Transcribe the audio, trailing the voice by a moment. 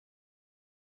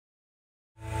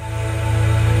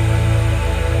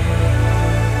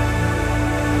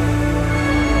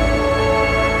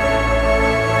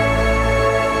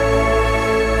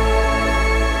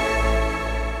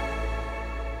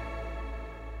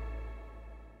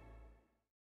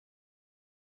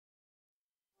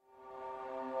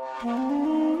I'm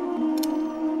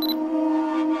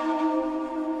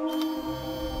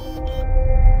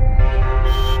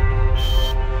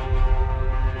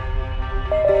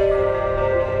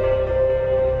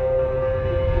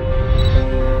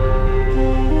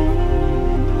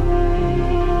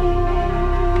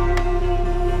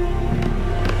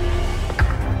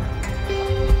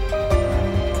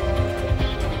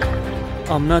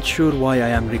not sure why I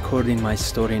am recording my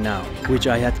story now, which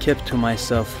I had kept to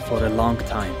myself for a long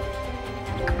time.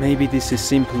 Maybe this is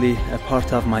simply a part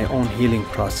of my own healing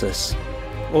process,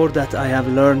 or that I have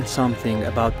learned something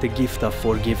about the gift of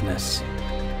forgiveness.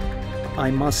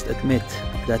 I must admit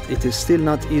that it is still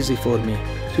not easy for me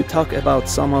to talk about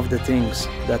some of the things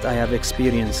that I have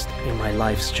experienced in my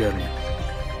life's journey.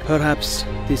 Perhaps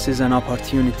this is an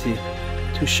opportunity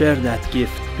to share that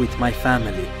gift with my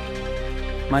family,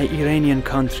 my Iranian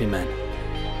countrymen,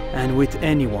 and with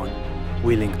anyone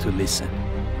willing to listen.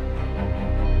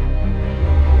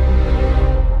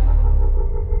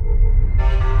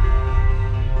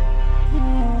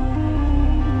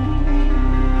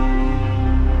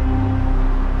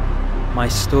 My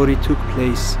story took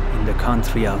place in the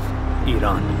country of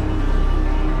Iran.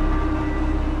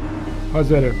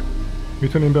 حاضره.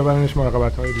 میتونیم ببرنش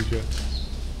مراقبت‌های دیگه.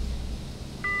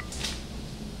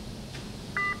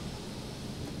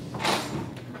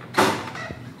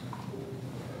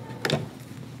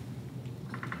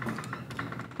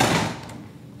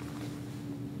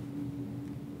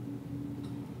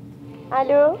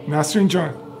 الو؟ نسرین جان،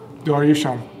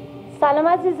 داریوشم. سلام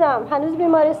عزیزم، هنوز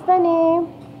بیمارستانیم؟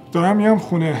 دارم میام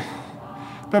خونه.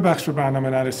 ببخش به برنامه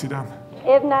نرسیدم.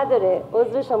 عیب نداره،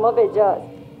 عذر شما بجاست.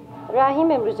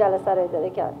 رحیم امروز جلسه رو اداره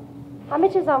کرد. همه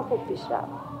چیزم خوب پیش رفت.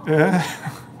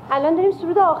 الان داریم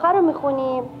سرود آخر رو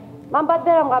میخونیم. من باید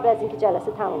برم قبل از اینکه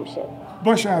جلسه تموم شه.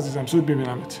 باشه عزیزم، زود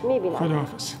ببینمت. میبینم.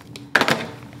 خداحافظ.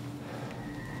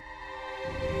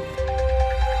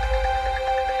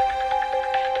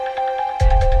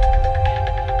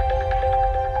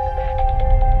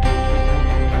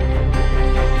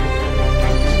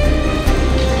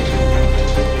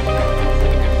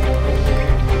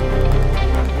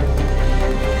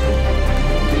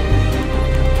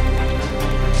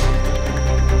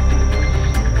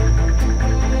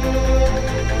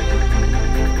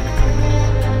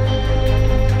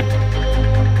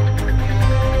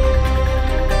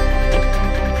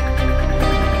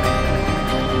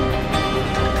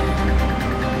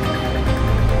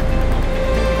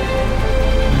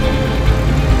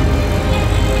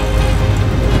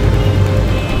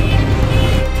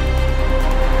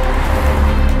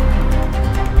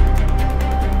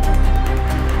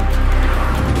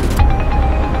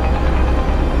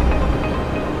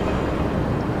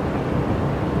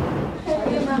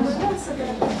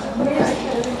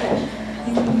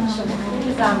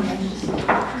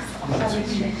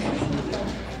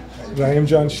 رحیم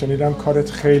جان، شنیدم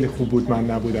کارت خیلی خوب بود، من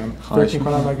نبودم. فکر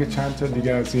می‌کنم اگه چند تا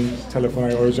دیگه از این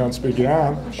تلفن‌های اورژانس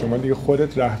بگیرم، شما دیگه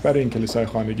خودت رهبر این کلیسای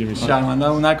خانگی میشی.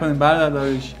 شرمنده‌مون نکنین برادر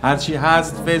داریوش. هر چی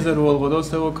هست فیض روح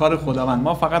القدس و کار خداوند.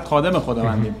 ما فقط خادم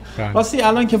خداوندیم. راستی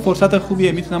الان که فرصت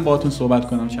خوبیه میتونم باهاتون صحبت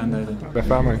کنم چند دقیقه.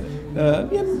 بفرمایید.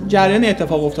 یه جریان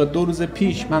اتفاق افتاد 2 روز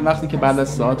پیش. من وقتی که بعد از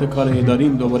ساعات کار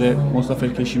اداریم دوباره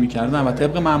مسافرکشی می‌کردم و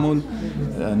طبق معمول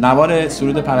نوار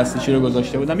سرود پرستشی رو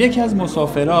گذاشته بودم. یکی از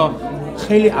مسافرها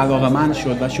خیلی علاقه‌مند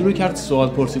شد و شروع کرد سوال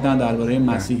پرسیدن درباره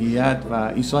مسیحیت و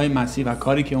عیسی مسیح و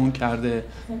کاری که اون کرده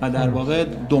و در واقع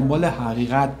دنبال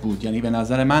حقیقت بود. یعنی به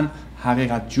نظر من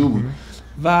حقیقت جو بود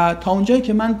و تا اونجایی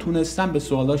که من تونستم به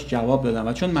سوالاش جواب بدم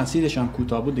و چون مسیرش هم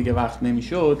کوتاه بود دیگه وقت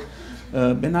نمیشد،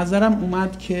 به نظرم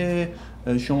اومد که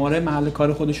شماره محل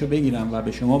کار خودشو بگیرم و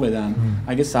به شما بدم.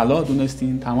 اگه صلاح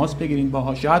دونستین تماس بگیرین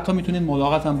باهاش یا حتی میتونین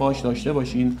ملاقات هم باهاش داشته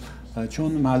باشین،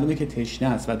 چون معلومه که تشنه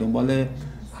است و دنبال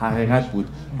حقیقت بود.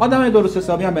 آدم درست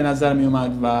حسابی هم به نظر می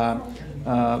اومد و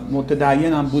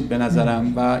متدین هم بود به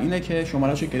نظرم و اینه که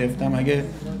شماره‌شو گرفتم. اگه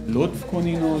لطف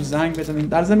کنین و زنگ بزنین.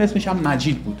 در ضمن اسمش هم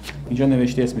مجید بود، اینجا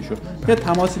نوشته اسمشو. یه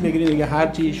تماسی بگیرید دیگه، هر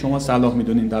چی شما صلاح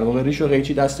میدونین. در واقع ریش و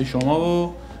قیچی دست شما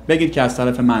و بگید که از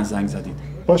طرف من زنگ زدید.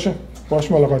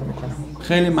 باش ملاقات میکنم.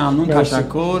 خیلی ممنون،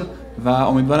 تشکر و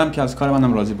امیدوارم که از کار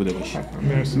منم راضی بوده باشید.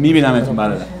 میبینمتون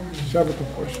برادر. شبتون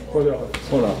خوش.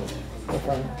 خداحافظ.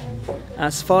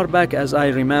 As far back as I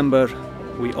remember,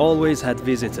 we always had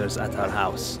visitors at our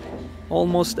house,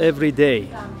 almost every day.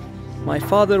 My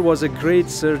father was a great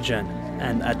surgeon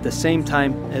and at the same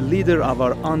time a leader of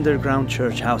our underground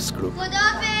church house group.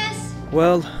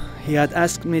 Well, he had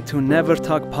asked me to never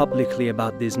talk publicly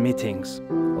about these meetings,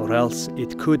 or else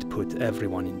it could put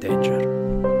everyone in danger.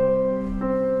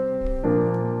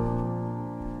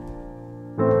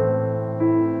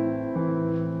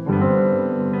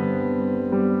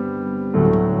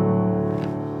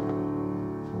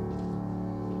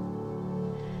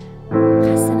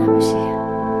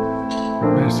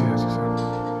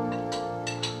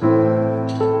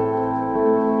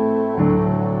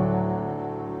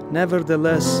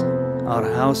 Nevertheless, our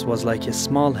house was like a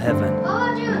small heaven,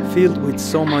 filled with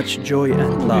so much joy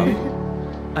and love.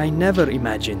 I never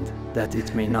imagined that it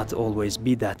may not always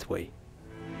be that way.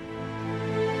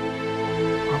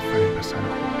 آفرین پسر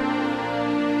خوب.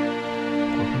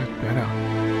 قربونت برم.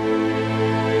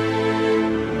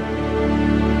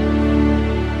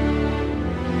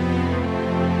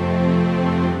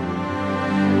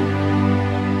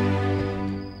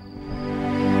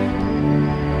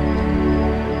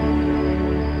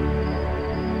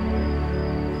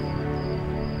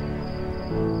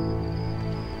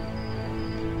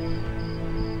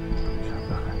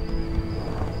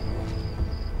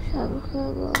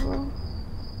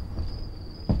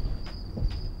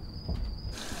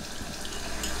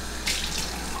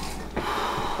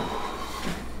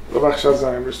 بخش از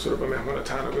امروز تو رو به مهمان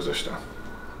تنها گذاشتم.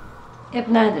 اب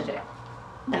نداره.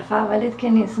 دفعه اولیت که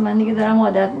نیست. من دیگه دارم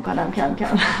عادت میکنم کم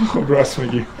کم. خب راست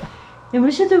میگی.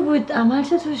 امروز چطور بود؟ عمل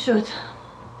چطور شد؟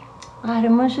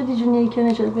 قهرمان شدی جونیایی که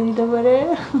نجات بدی دوباره؟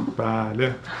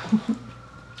 بله.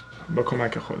 با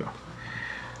کمک خدا.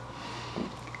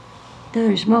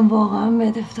 داریوش من واقعا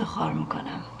بهت افتخار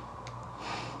میکنم.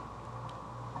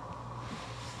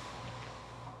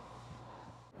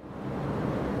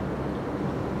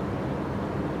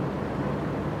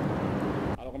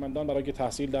 علاقه‌مندان برای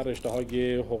تحصیل در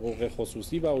رشته‌های حقوق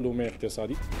خصوصی و علوم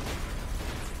اقتصادی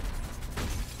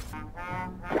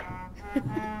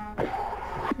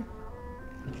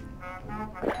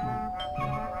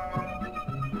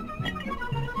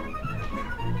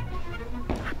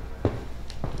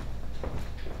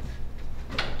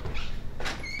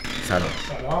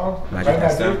سلام. مجید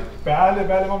هستم.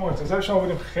 بله ما منتظر شما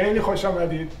بودیم. خیلی خوش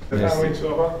آمدید. بفرمایید تو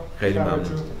آقا. خیلی ممنون.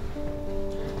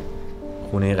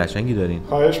 خونه قشنگی دارین.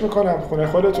 خواهش میکنم. خونه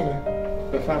خودتونه.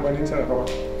 بفرمایید این طرف آقا.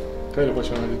 خیلی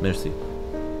خوش آمدید. مرسی.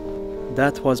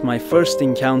 That was my first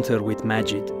encounter with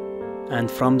Majid,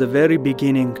 and from the very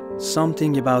beginning,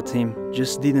 something about him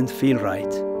just didn't feel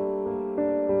right.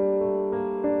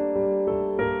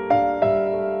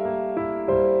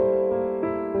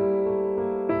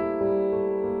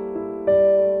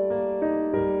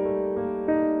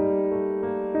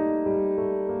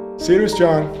 سیروس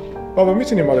جان، بابا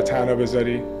میتونی ما رو تنها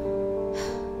بذاری؟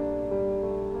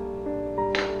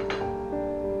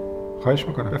 خواهش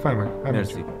میکنم. بفرمایید.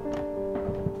 مرسی.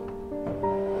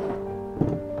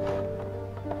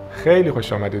 خیلی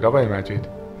خوش آمدید آقای مجید.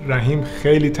 رحیم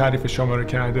خیلی تعریف شما رو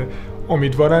کرده.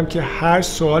 امیدوارم که هر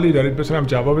سوالی دارید بتونم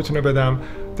جوابتون رو بدم.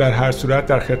 در هر صورت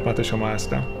در خدمت شما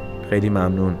هستم. خیلی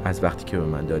ممنون از وقتی که به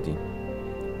من دادین.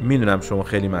 میدونم شما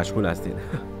خیلی مشغول هستین.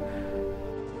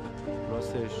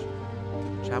 راستش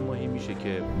چند ماهی میشه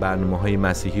که برنامه‌های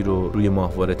مسیحی رو روی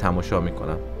ماهواره تماشا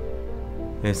میکنم.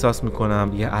 احساس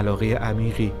میکنم یه علاقه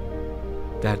عمیقی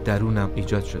در درونم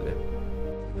ایجاد شده.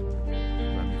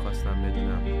 و میخواستم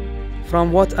بدونم.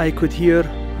 From what I could hear,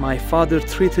 my father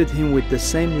treated him with the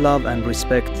same love and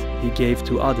respect he gave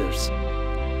to others.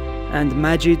 And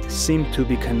Majid seemed to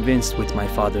be convinced with my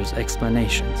father's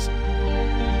explanations.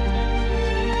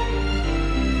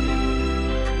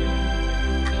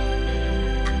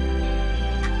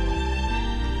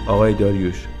 آقای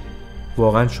داریوش،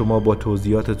 واقعا شما با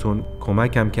توضیحاتتون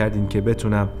کمکم کردین که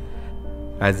بتونم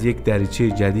از یک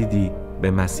دریچه جدیدی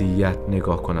به مسیحیت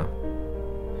نگاه کنم.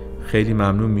 خیلی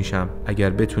ممنون میشم اگر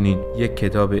بتونین یک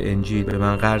کتاب انجیل به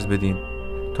من قرض بدین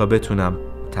تا بتونم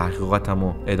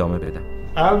تحقیقاتمو ادامه بدم.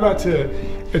 البته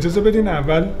اجازه بدین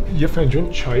اول یه فنجون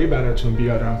چایی براتون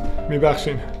بیارم.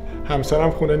 میبخشین همسرم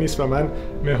خونه نیست و من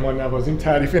مهمان نوازیم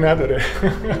تعریفی نداره.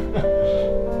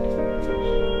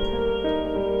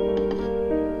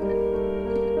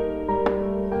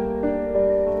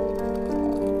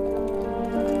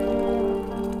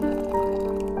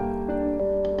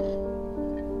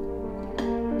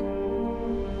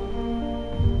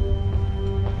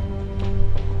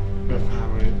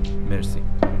 مرسی.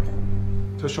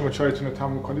 تا شما چایتون رو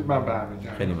تموم کنید من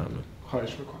برمیگردم. خیلی ممنون.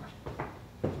 خواهش میکنم.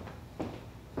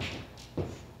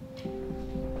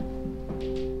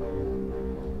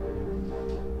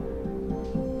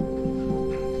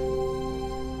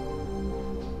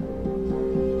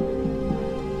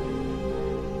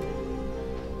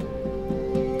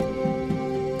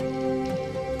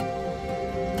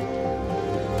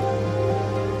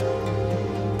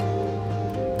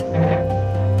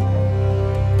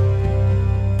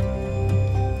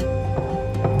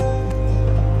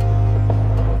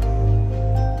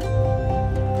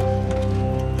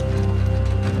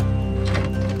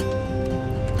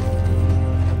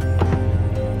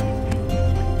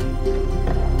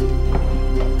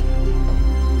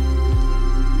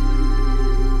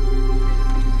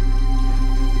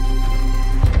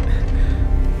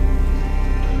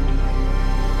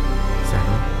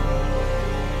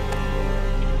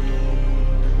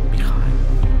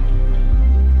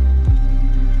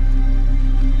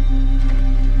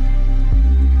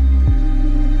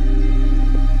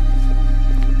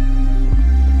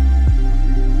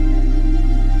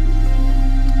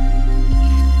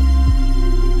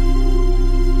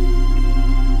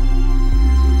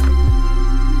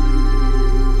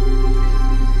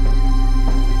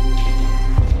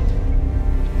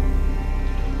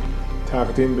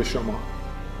 تقدیم به شما.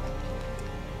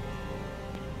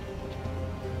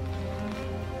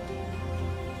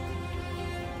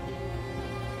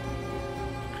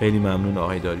 خیلی ممنون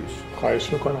آقای داریوش.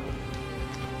 خواهش میکنم.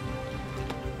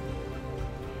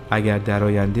 اگر در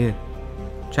آینده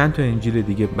چند تا انجیل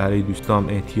دیگه برای دوستام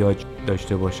احتیاج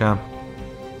داشته باشم،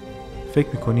 فکر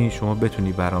میکنی شما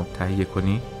بتونی برام تهیه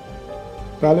کنی؟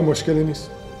 بله، مشکلی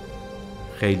نیست.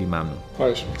 خیلی ممنون.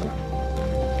 خواهش میکنم.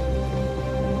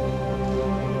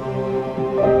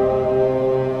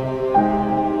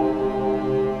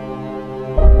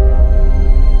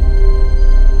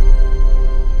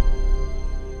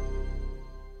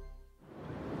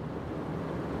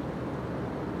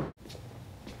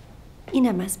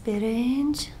 اینم از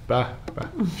برنج. به به،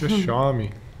 چه شامی.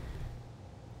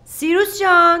 سیروس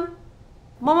جان،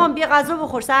 مامان بیا غذا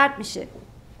بخور، سرد میشه.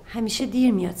 همیشه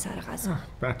دیر میاد سر غذا.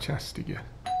 بچه هست دیگه.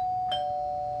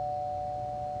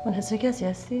 منحصر کسی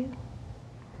هستی؟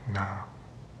 نه،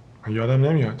 من یادم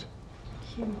نمیاد.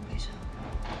 کی موقعش؟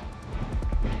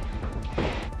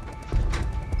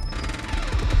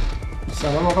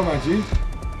 سلام آقا مجید.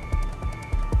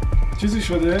 چیزی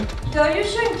شده؟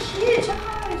 داریوشون کیه؟ چه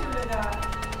خبری تو بدن؟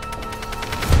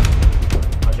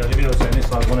 مجالی بیر حسینی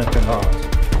سازمان اطلاعات.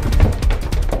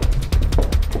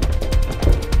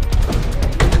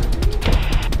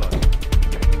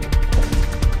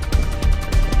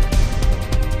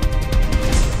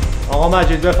 آقا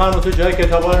مجید بفرما تو جای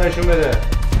کتابا رو نشون بده.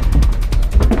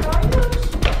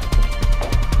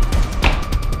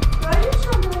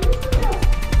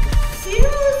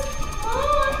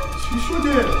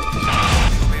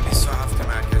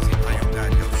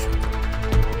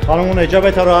 خانم اون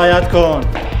اجابت رو رعایت کن.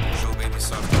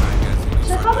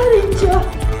 چه خبر اینجا؟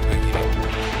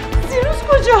 سیروس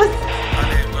کجاست؟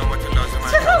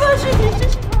 چه خبر شده؟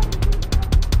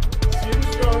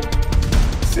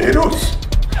 سیروس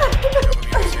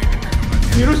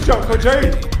سیروس جان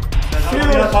کجایی؟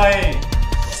 سیروس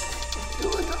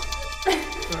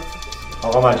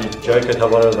آقا مجید جای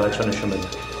کتابا رو به بچه‌ها نشون بده.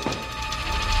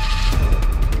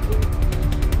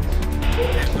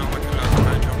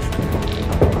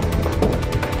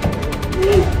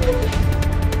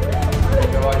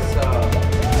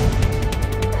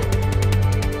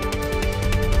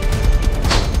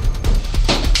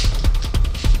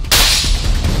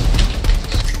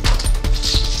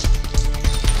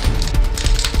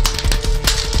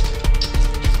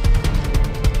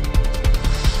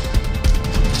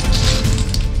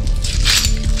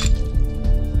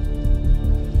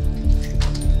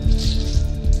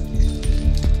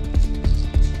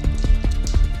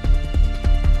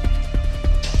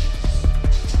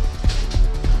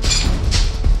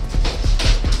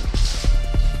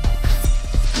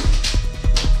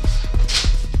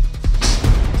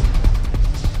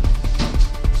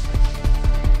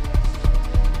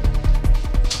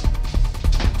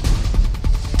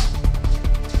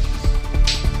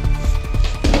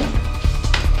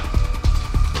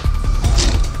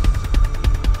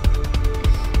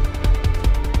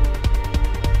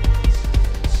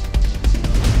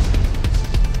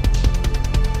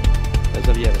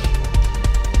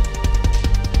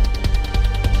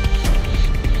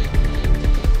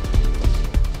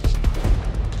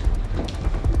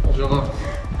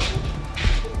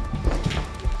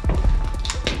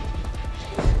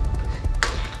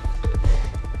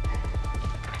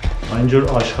 اینجور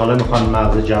آشغالا میخوان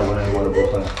مغز جوانه ما رو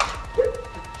بخورن.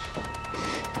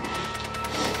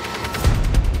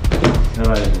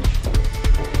 نبرید.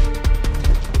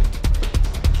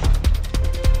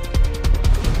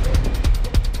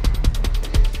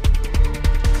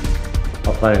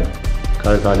 آفرین،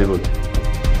 کارت عالی بود.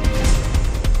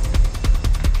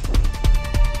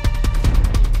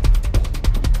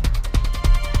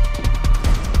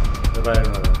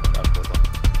 ببرید.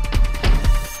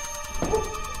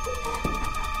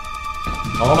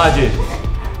 آقا مجید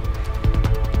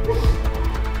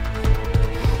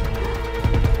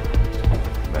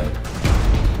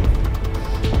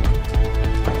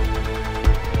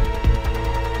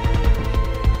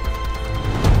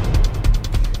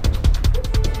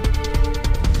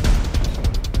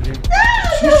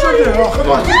چی شده؟ آخه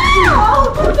مجید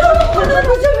خدا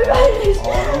ببریش.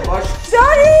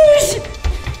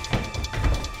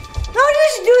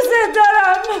 داریوش دوست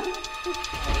دارم.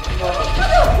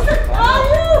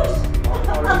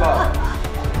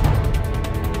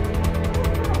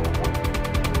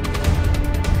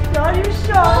 داریوش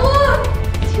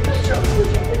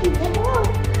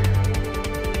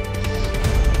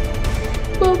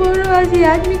بابا رو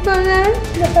اذیت میکنن.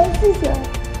 نه عزیزم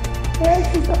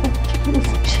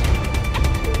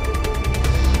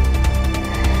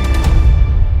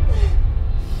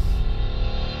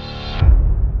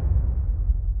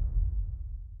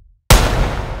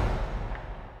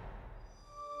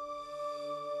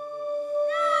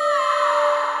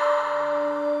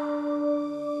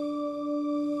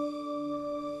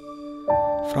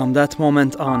From that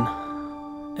moment on,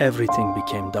 everything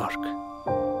became dark.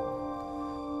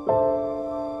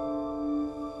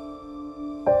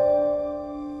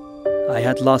 I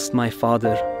had lost my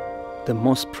father, the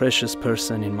most precious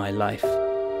person in my life.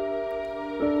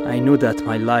 I knew that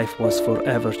my life was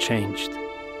forever changed.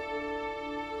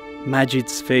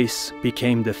 Majid's face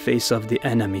became the face of the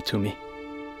enemy to me.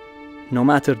 No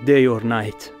matter day or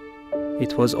night,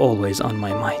 it was always on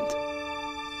my mind.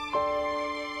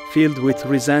 Filled with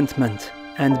resentment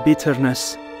and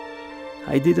bitterness,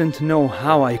 I didn't know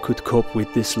how I could cope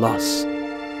with this loss.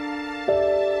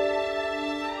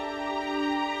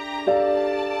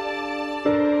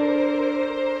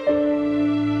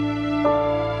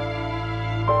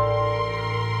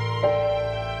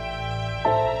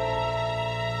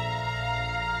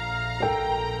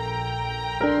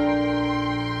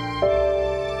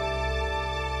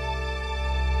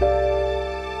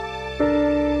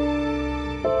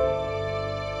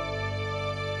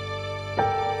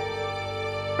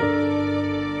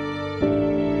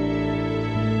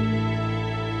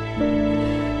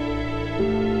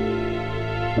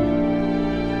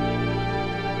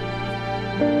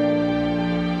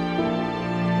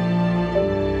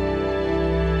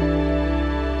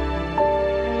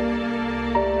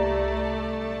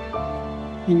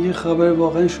 این یه خبر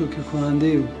واقعا شوکه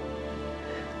کننده بود.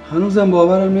 هنوزم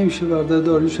باورم نمیشه برادر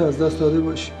داریوش از دست داده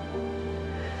باشی.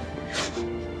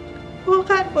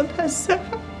 واقعا متاسفم.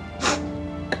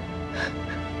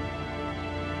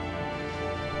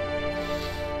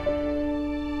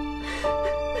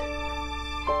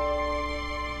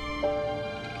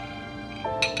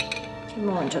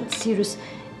 مامان جان، سیروس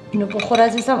اینو بخور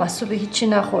عزیزم. از صبح هیچی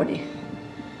نخوری.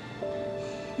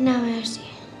 نه مرسی.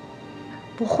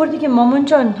 بخور دیگه مامان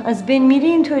جان، از بین میری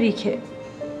اینطوری که.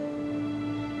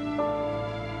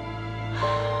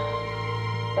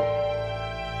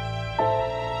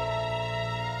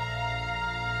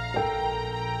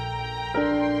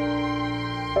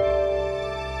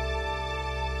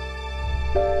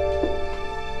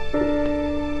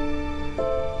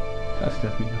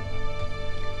 تسلیت میگم.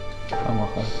 اما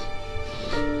خواست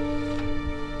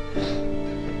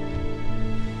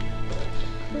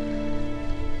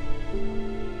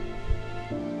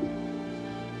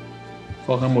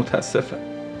واقعا متاسفم.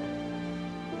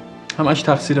 همش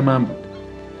تقصیر من بود.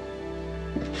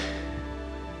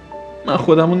 من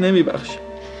خودمون نمیبخشم.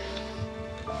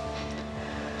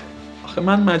 آخه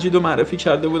من مجید رو معرفی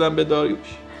کرده بودم به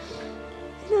داریوش.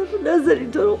 نذاری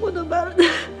تو رو خدا برادر،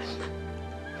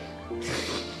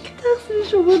 که تقصیر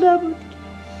شما نبود.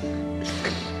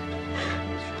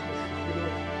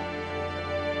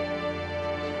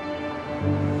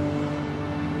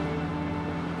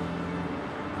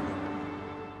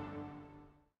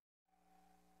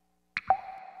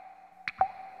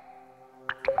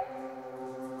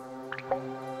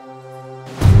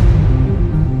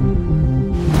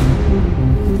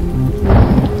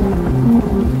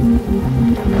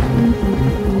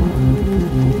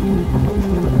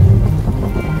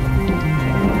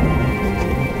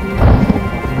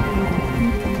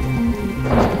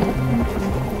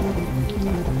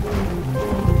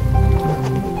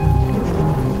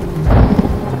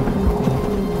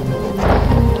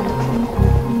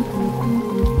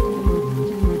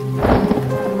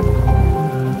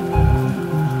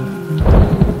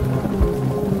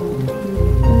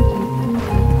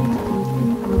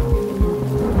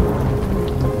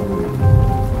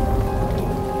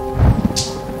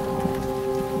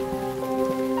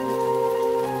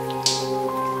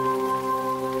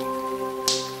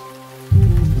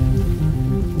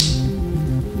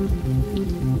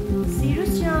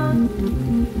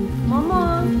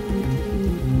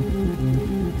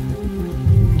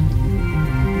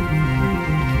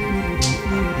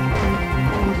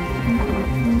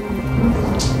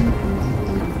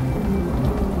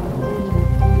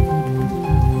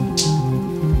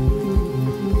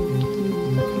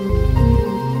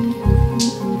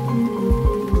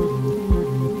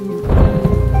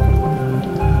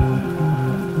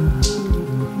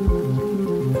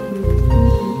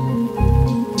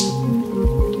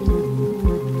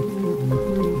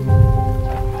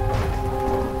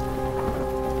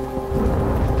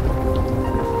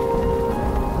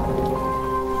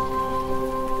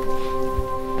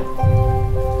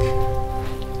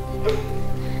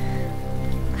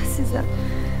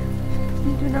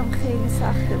 میدونم خیلی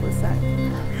سخته واسه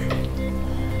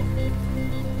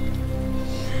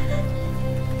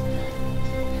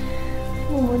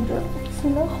مامان جان.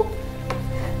 سینا خوب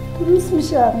درست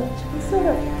میشه همه چیز.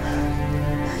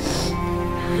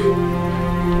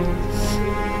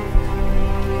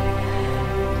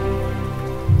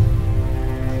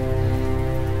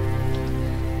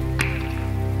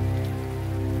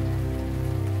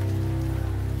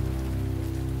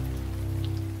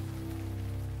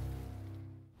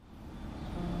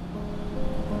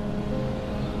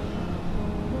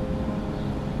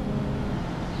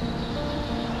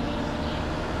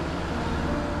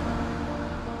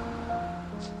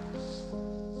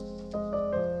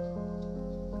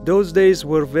 Those days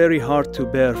were very hard to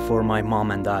bear for my mom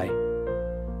and I.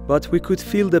 But we could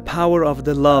feel the power of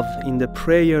the love in the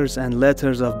prayers and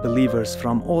letters of believers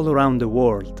from all around the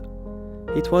world.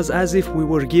 It was as if we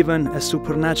were given a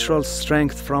supernatural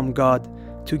strength from God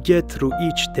to get through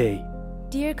each day.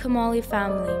 Dear Kamali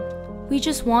family, we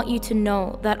just want you to know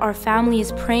that our family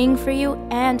is praying for you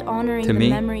and honoring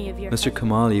the memory of your Mr.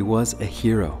 Kamali was a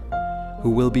hero who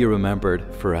will be remembered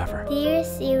forever. Dear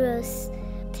Cyrus,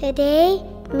 today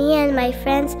me and my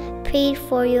friends prayed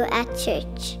for you at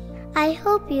church. I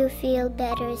hope you feel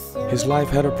better soon. His life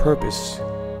had a purpose.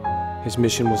 His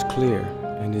mission was clear,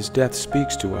 and his death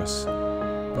speaks to us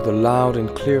with a loud and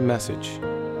clear message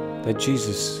that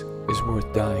Jesus is worth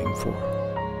dying for.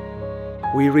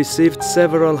 We received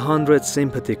several hundred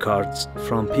sympathy cards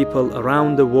from people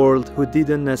around the world who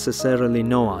didn't necessarily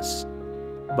know us,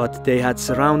 but they had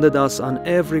surrounded us on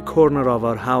every corner of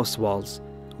our house walls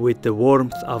with the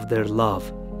warmth of their love.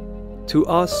 To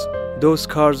us, those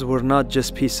cards were not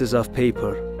just pieces of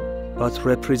paper, but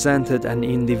represented an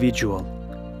individual,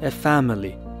 a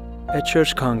family, a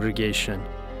church congregation,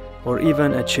 or even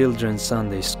a children's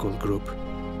Sunday school group.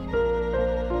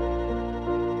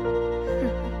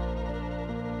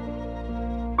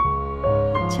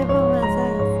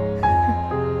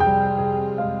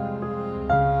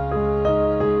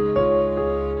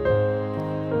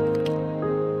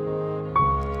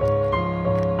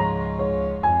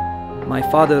 My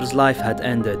father's life had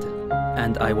ended,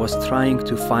 and I was trying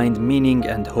to find meaning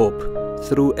and hope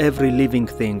through every living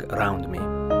thing around me.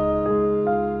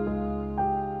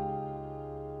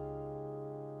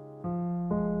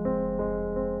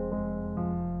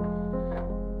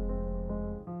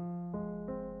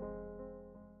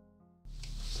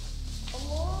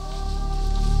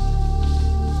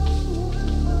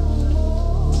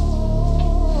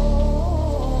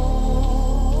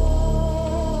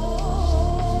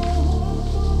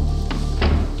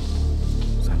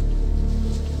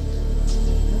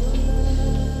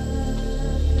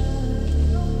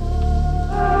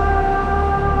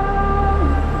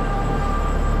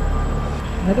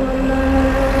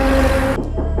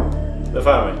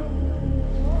 بفرمایید.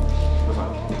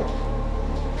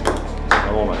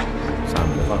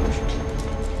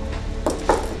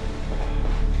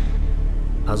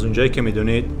 از اونجایی که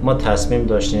میدونید ما تصمیم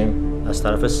داشتیم از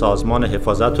طرف سازمان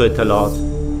حفاظت و اطلاعات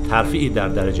ترفیعی در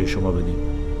درجه شما بدیم،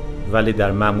 ولی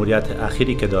در مأموریت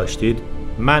اخیری که داشتید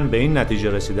من به این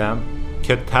نتیجه رسیدم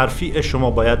که ترفیع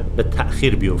شما باید به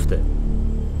تأخیر بیفته.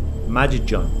 مجید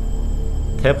جان،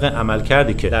 طبق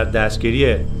عملکردی که در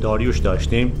دستگیری داریوش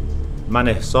داشتیم، من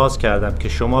احساس کردم که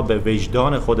شما به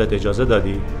وجدان خودت اجازه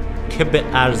دادی که به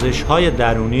ارزش‌های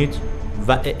درونیت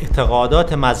و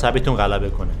اعتقادات مذهبیتون غلبه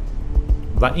کنه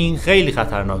و این خیلی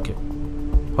خطرناکه.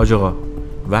 حاج آقا،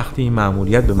 وقتی این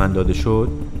مأموریت به من داده شد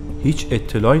هیچ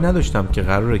اطلاعی نداشتم که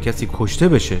قراره کسی کشته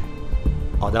بشه.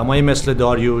 آدمایی مثل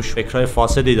داریوش فکرهای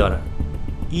فاسدی دارن.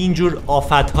 اینجور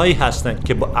آفت‌هایی هستن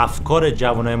که با افکار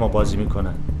جوانای ما بازی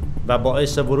میکنن و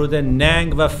باعث ورود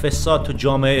ننگ و فساد تو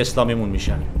جامعه اسلامیمون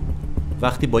میشن.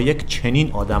 وقتی با یک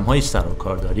چنین آدم‌هایی سر و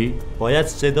کار داری، باید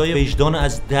صدای وجدان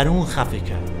از درون خفه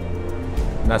کرد.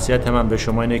 نصیحت من به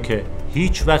شما اینه که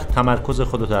هیچ وقت تمرکز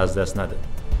خودت از دست نده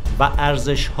و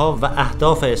ارزش‌ها و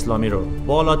اهداف اسلامی رو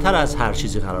بالاتر از هر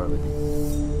چیزی قرار بدی.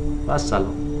 و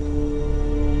سلام.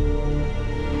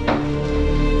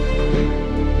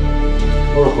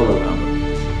 برو خدا برم.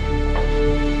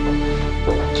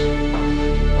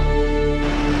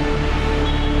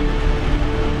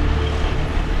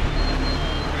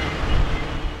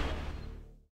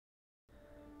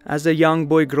 As a young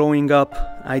boy growing up,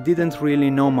 I didn't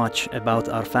really know much about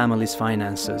our family's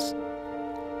finances.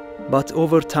 But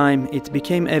over time, it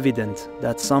became evident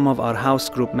that some of our house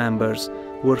group members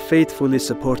were faithfully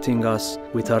supporting us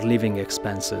with our living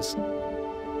expenses.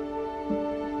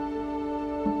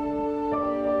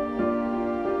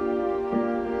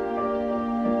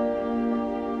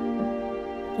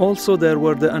 Also, there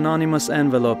were the anonymous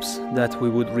envelopes that we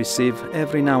would receive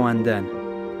every now and then.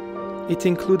 It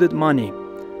included money.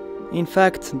 In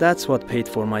fact, that's what paid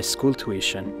for my school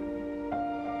tuition.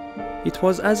 It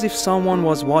was as if someone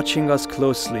was watching us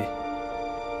closely,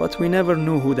 but we never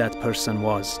knew who that person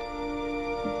was.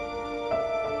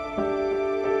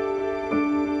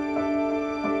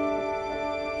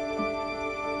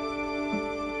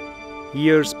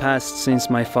 Years passed since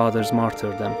my father's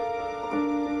martyrdom,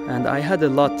 and I had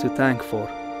a lot to thank for.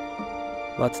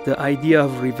 But the idea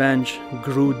of revenge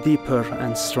grew deeper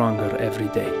and stronger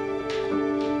every day.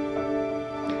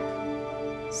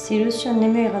 سیروس جان،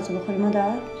 نمیای غذا بخوری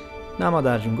مادر؟ نه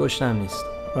مادر جون، گشتم نیست.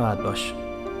 راحت باش.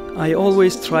 I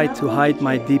always tried to hide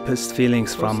my deepest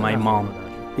feelings from my mom,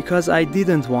 because I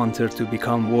didn't want her to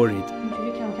become worried.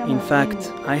 In fact,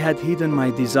 I had hidden my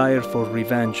desire for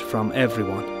revenge from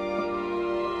everyone.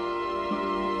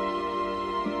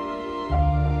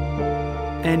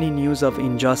 Any news of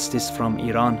injustice from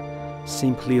Iran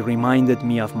simply reminded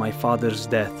me of my father's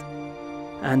death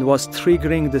and was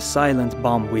triggering the silent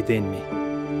bomb within me.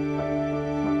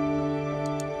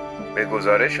 به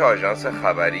گزارش آژانس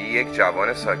خبری یک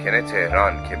جوان ساکن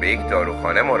تهران که به یک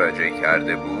داروخانه مراجعه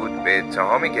کرده بود به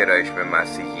اتهام گرایش به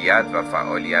مسیحیت و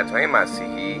فعالیت‌های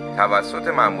مسیحی توسط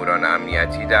ماموران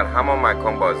امنیتی در همان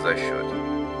مکان بازداشت شد.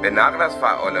 به نقل از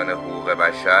فعالان حقوق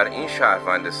بشر، این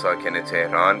شهروند ساکن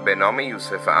تهران به نام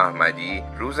یوسف احمدی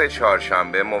روز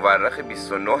چهارشنبه مورخ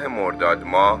 29 مرداد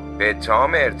ماه به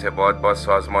اتهام ارتباط با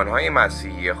سازمان‌های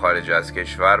مسیحی خارج از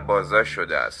کشور بازداشت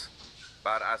شده است.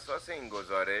 بر اساس این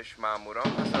گزارش، ماموران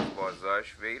پس از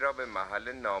بازداشت وی را به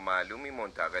محل نامعلومی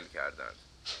منتقل کردند.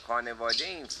 خانواده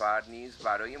این فرد نیز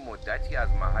برای مدتی از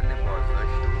محل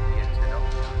بازداشت او اطلاع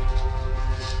داشت.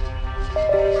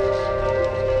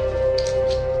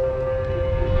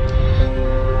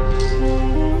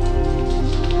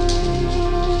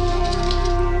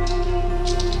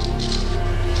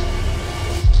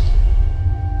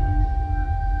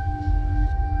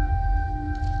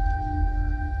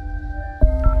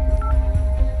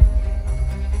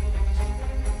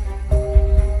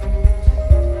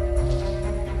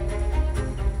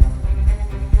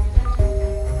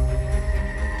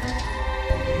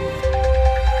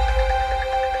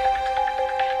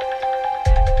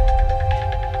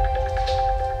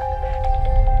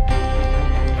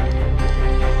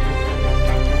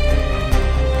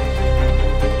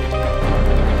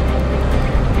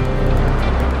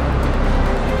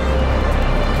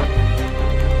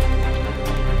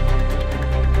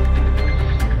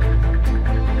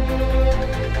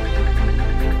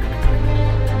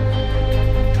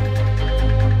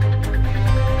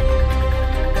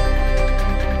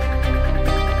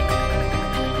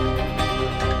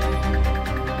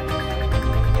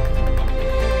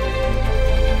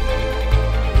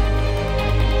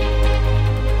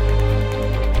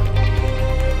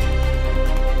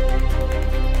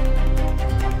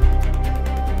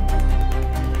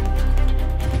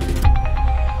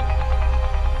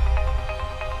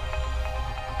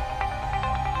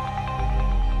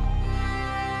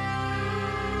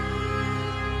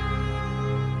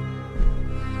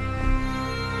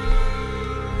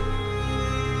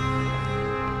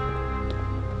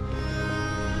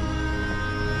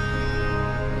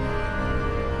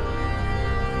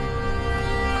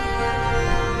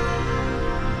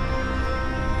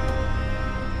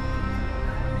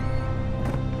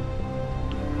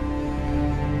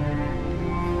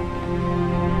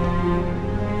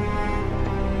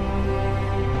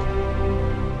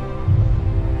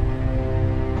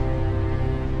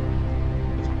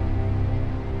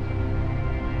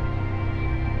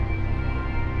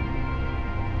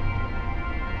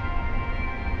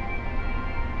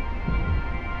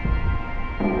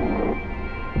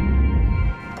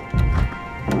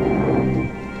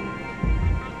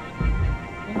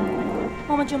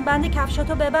 مامان جون بند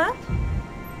کفشاتو ببند.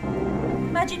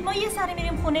 مجید ما یه سری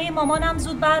میریم خونه مامانم،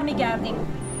 زود برمیگردیم.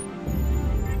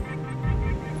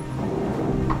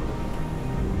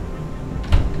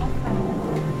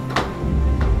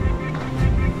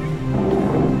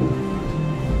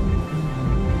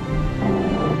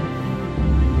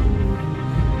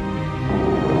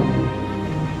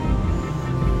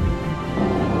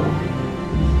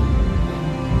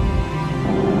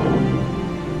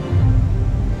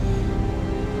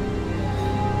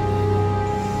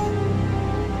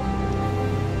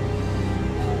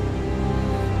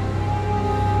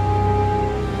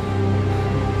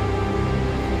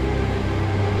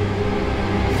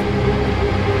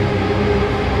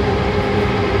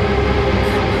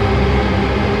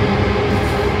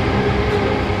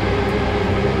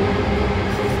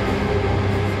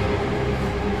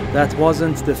 That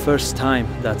wasn't the first time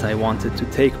that I wanted to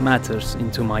take matters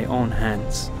into my own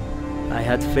hands. I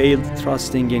had failed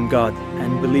trusting in God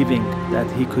and believing that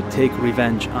He could take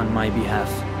revenge on my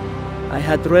behalf. I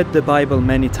had read the Bible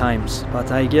many times,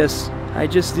 but I guess I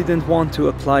just didn't want to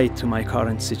apply it to my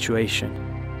current situation.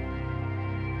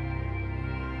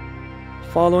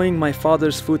 Following my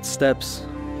father's footsteps,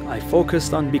 I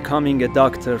focused on becoming a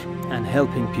doctor and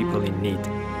helping people in need.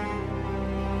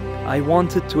 I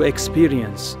wanted to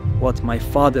experience what my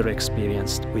father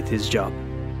experienced with his job.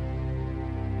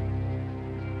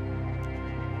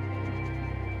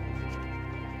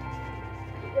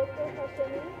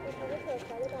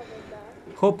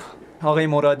 خب آقای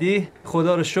مرادی،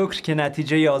 خدا رو شکر که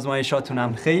نتیجه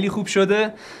آزمایشاتونم خیلی خوب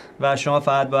شده و شما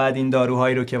فقط باید این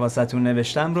داروهایی رو که واسهتون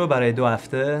نوشتم رو برای 2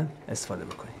 هفته استفاده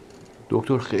بکنید.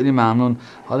 دکتر خیلی ممنون.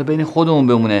 حالا بین خودمون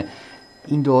بمونه،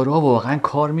 این داروها واقعا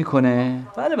کار میکنه؟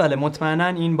 بله مطمئنا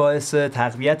این باعث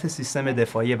تقویت سیستم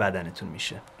دفاعی بدنتون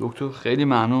میشه. دکتر خیلی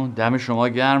ممنون، دم شما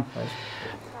گرم.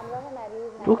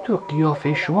 دکتر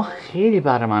قیافه شما خیلی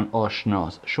برای من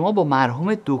آشناست. شما با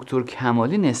مرحوم دکتر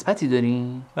کمالی نسبتی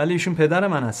دارین؟ ولی ایشون پدر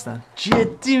من هستن.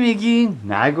 جدی میگین؟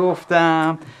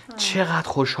 نگفتم. چقدر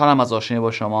خوشحالم از آشنایی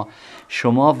با شما.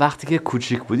 شما وقتی که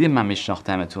کوچیک بودین من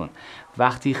میشناختمتون.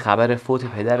 وقتی خبر فوت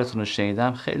پدرتون رو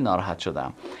شنیدم خیلی ناراحت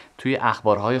شدم. توی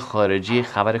اخبارهای خارجی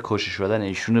خبر کشته شدن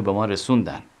ایشون رو به ما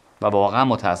رسوندن و واقعا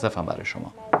متاسفم برای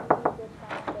شما.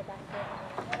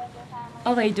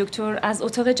 آقای دکتر، از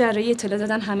اتاق جراحی اطلاع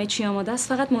دادن همه چی آماده است،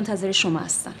 فقط منتظر شما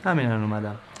هستن. همین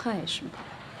اومدم. خواهش میکنم.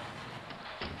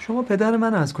 شما پدر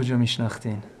من از کجا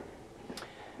میشناختین؟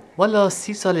 والا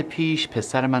 30 سال پیش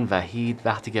پسر من وحید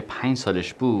وقتی که 5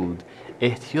 سالش بود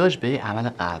احتیاج به عمل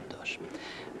قلب داشت،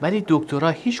 ولی دکترها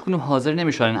هیچ کنون حاضر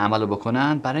نمیشدن این عملو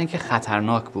بکنن برای اینکه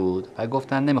خطرناک بود و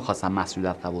گفتن نمیخواستن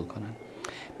مسئولیت قبول کنن.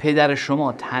 پدر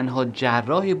شما تنها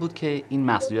جراحی بود که این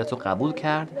مسئولیت رو قبول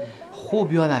کرد.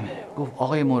 خوب یادمه گفت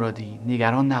آقای مرادی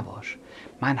نگران نباش،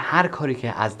 من هر کاری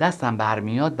که از دستم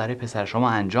برمیاد برای پسر شما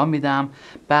انجام میدم،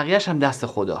 بقیه‌اش هم دست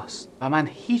خداست و من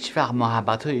هیچ وقت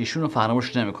محبت‌های ایشون رو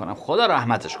فراموش نمیکنم. خدا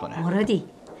رحمتش کنه. مرادی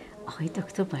آقای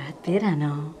دکتر باید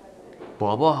برن.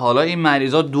 بابا حالا این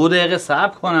مریضا 2 دقیقه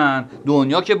صبر کنن،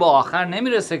 دنیا که با آخر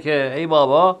نمیرسه که. ای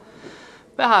بابا.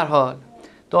 به هر حال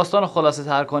داستان خلاصه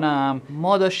تر کنم،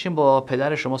 ما داشتیم با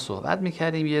پدر شما صحبت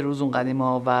میکردیم یه روز اون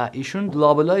قدیما و ایشون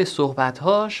لابلای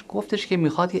صحبتهاش گفتش که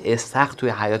میخواد یه استخر توی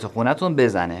حیاط خونتون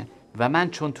بزنه و من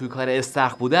چون توی کار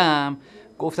استخر بودم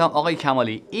گفتم آقای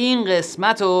کمالی این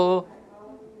قسمت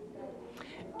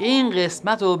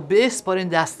رو بسپارین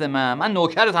دست من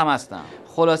نوکرت هم هستم.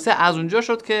 خلاصه از اونجا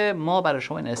شد که ما برای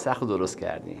شما این استخر رو درست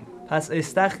کردیم. پس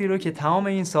استخری رو که تمام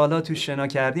این سالها توش شنا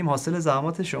کردیم حاصل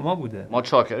زحمات شما بوده. ما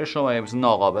چاکر شما، مثل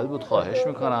ناقابل بود، خواهش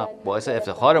میکنم، باعث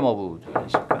افتخار ما بود.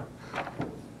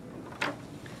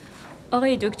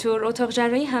 آقای دکتر، اتاق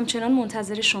جراحی همچنان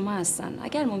منتظر شما هستن،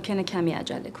 اگر ممکنه کمی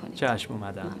عجله کنید. چشم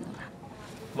اومدم.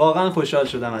 واقعا خوشحال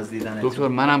شدم از دیدنتون. دکتر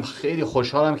منم خیلی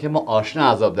خوشحالم که ما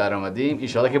آشنا عذاب در اومدیم. ان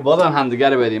شاءالله که بازم همدیگه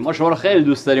رو بدیم. ما شما رو خیلی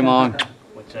دوست داریم.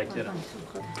 متشکرم.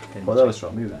 خداحافظ شما.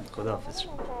 میبینم. خداحافظ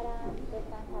شما.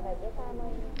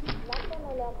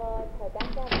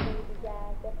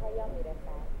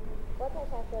 با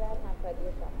تشکر از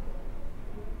همکاری شما.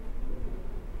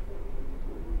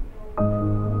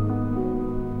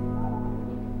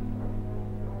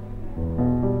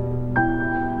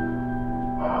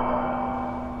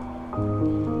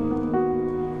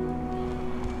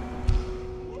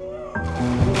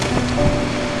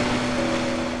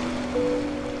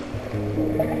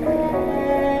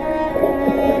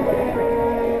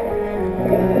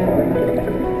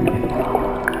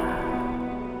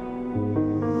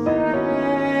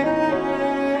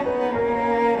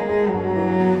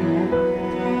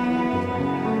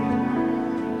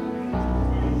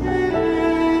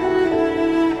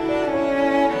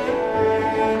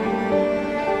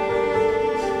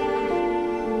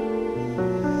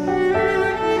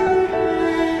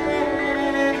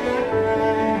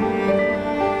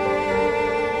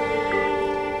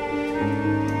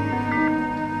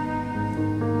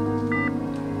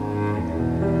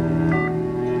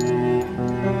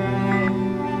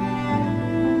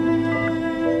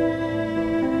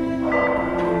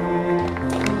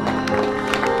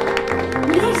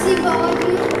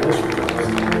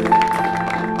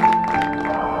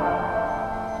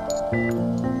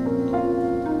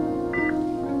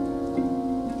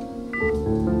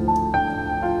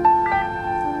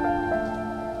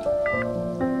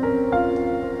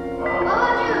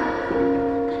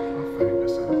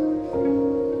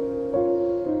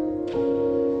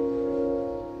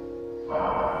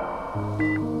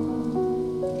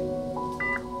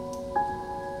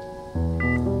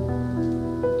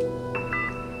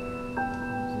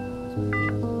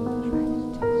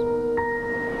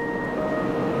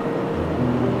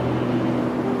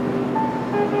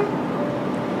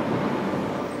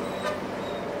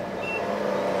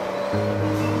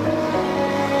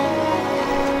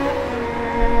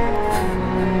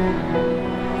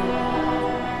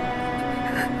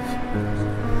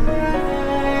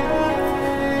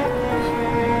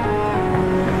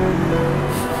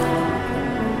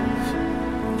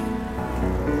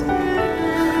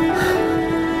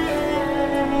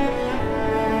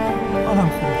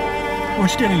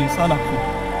 مشکلی نیست، حالا خوب.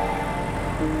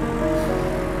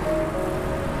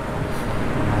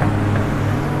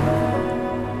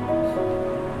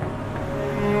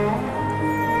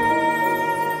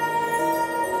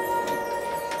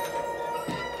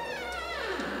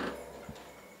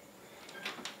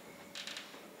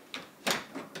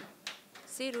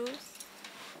 سیروس؟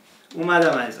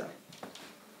 اومدم عزیزم.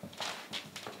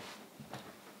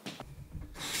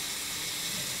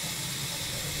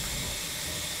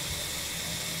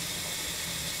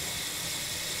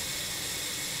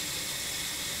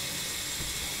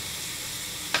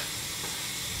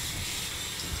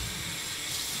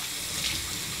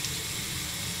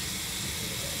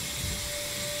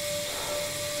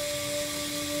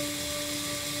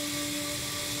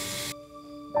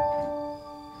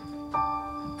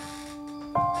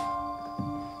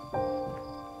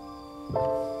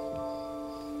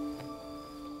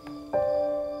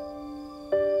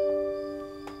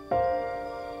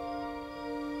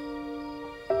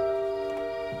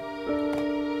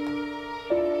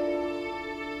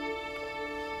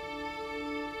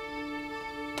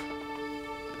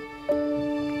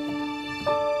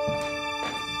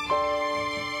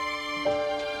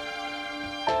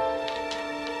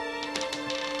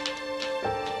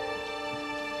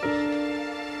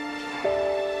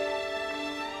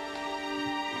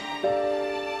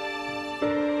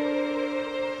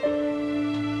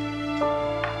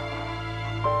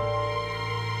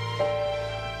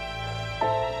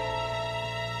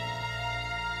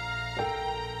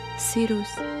 سیروس،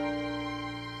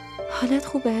 حالت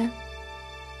خوبه؟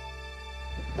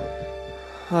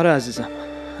 آره عزیزم،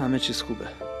 همه چیز خوبه.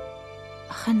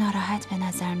 آخه ناراحت به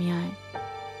نظر میای.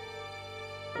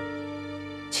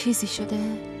 چیزی شده؟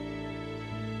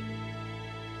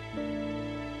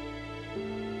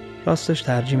 راستش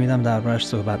ترجیح میدم دربارش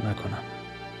صحبت نکنم.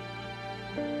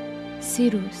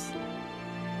 سیروس،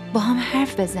 با هم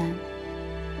حرف بزن.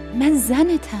 من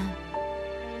زنتم.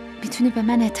 میتونی به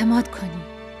من اعتماد کنی.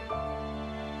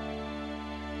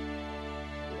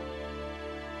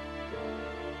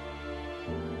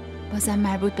 بازم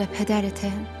مربوط به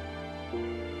پدرته؟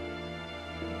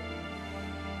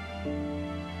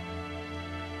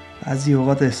 بعضی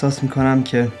اوقات احساس میکنم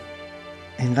که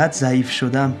انقدر ضعیف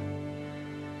شدم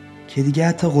که دیگه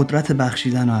حتی قدرت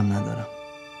بخشیدن رو هم ندارم.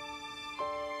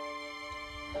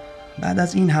 بعد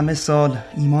از این همه سال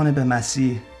ایمان به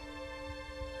مسیح،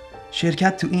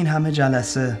 شرکت تو این همه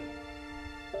جلسه،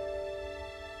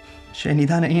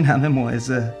 شنیدن این همه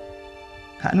موعظه،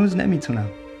 هنوز نمیتونم.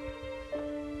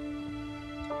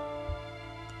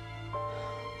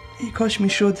 ای کاش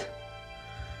میشد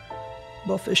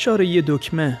با فشار یه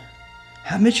دکمه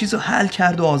همه چیزو حل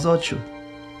کرد و آزاد شد.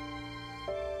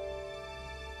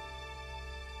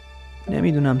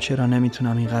 نمیدونم چرا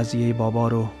نمیتونم این قضیه بابا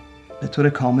رو به طور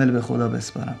کامل به خدا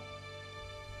بسپارم.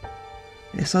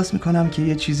 احساس میکنم که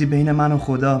یه چیزی بین من و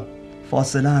خدا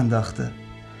فاصله انداخته،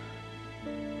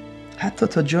 حتی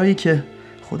تا جایی که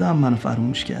خدا هم منو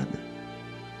فراموش کرده.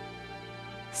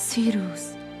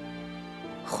 سیروس،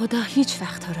 خدا هیچ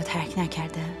وقت ها رو ترک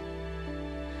نکرده.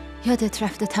 یادت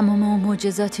رفته تمام اون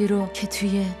معجزاتی رو که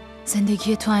توی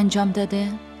زندگی تو انجام داده؟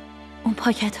 اون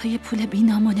پاکت های پول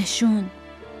بی‌نام و نشون،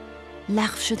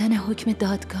 لغو شدن حکم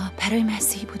دادگاه برای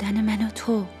مسیحی بودن من و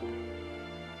تو.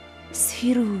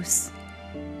 سیروس،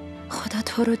 خدا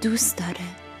تو رو دوست داره.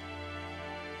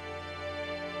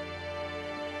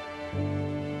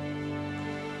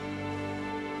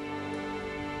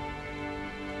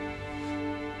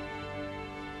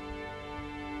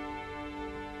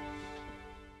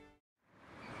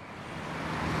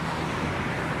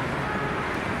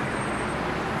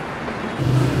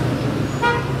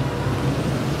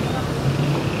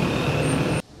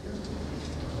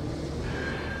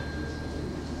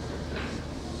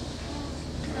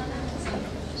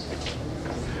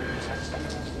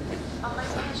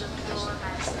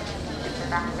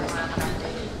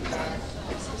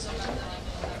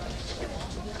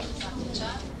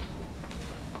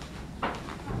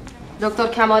 دکتر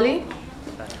کمالی،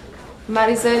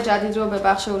 مریض جدید رو به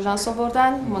بخش اورژانس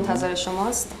آوردن، منتظر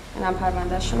شماست. اینم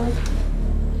پرونده‌شون.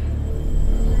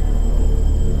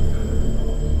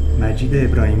 مجید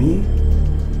ابراهیمی؟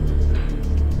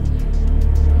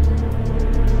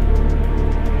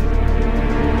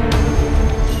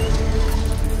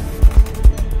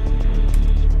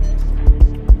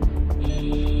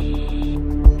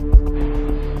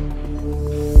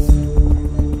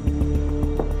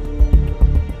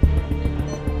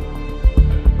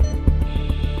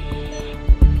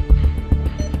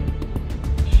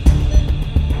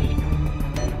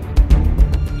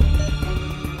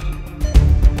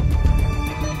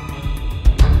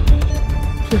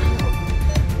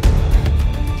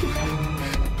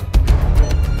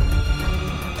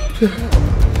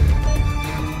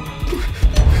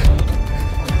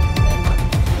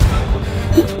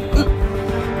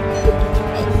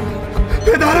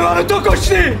 پدر منو تو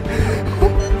کشتی!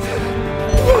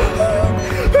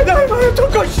 پدر منو تو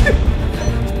کشتی!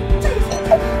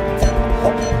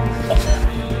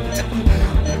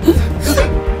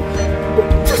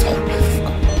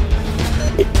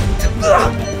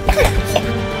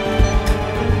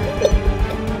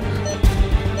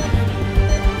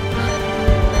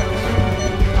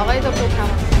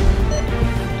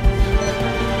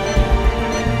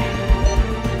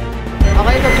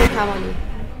 کمالی،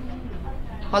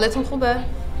 حالتون خوبه؟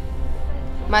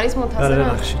 مریض منتظره؟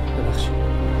 ببخشید.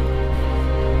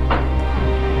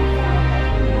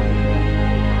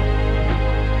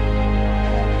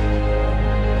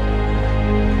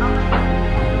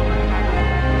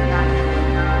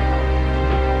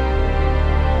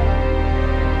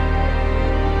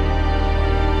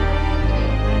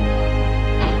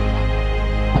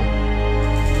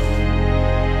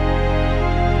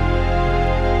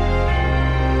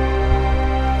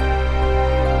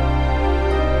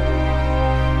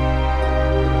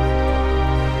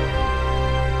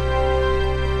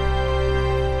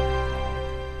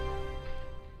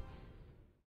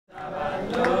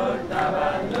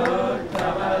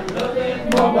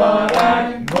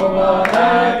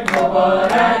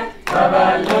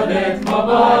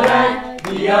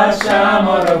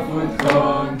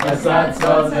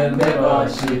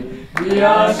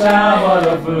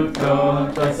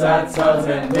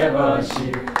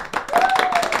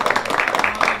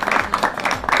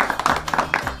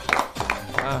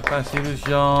 سیروس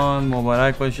جان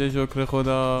مبارک باشه، شکر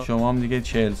خدا. شما هم دیگه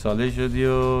 40 ساله شدی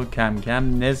و کم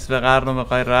کم نصف قرن رو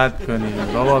میخوای رد کنی.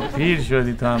 بابا پیر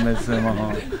شدی تو هم مثل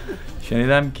ما.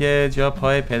 شنیدم که جا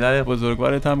پای پدر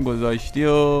بزرگوارت هم گذاشتی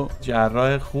و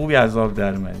جراح خوبی از آب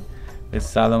در اومدی. به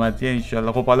سلامتی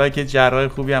انشالله. خب حالا که جراح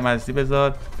خوبی هم هستی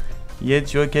بذار یه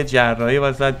جوک جراحی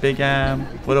واسط بگم،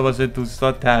 برو واسه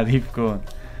دوستات تعریف کن.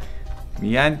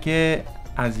 میگن که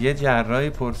از یه جراحی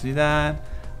پرسیدن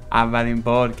اولین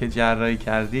بار که جراحی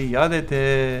کردی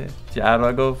یادته؟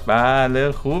 جراح گفت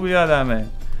بله خوب یادمه.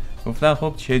 گفتن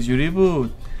خب چجوری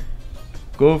بود؟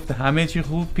 گفت همه چی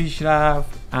خوب پیش رفت،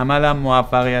 عملم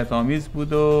موفقیت آمیز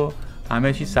بود و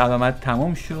همه چی سلامت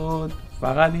تموم شد،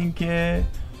 فقط این که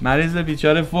مریض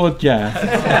بیچاره فوت کرد.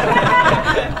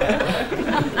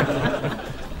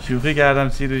 شوخی کردم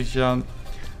سیروس جان،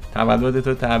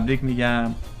 تولدتو تبریک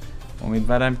میگم.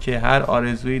 امیدوارم که هر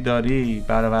آرزویی داری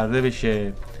برآورده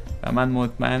بشه و من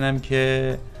مطمئنم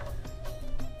که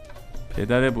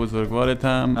پدر بزرگوارت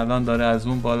هم الان داره از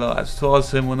اون بالا از تو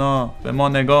آسمونا به ما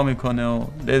نگاه میکنه و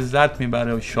لذت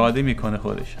میبره و شادی میکنه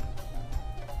خودش.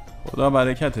 خدا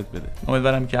برکتت بده.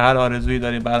 امیدوارم که هر آرزویی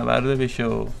داری برآورده بشه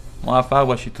و موفق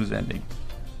باشی تو زندگی.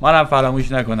 ما هم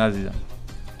فراموش نکن عزیزم.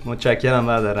 متشکرم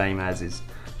برادر رحیم عزیز.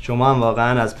 شما هم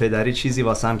واقعا از پدری چیزی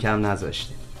واسم کم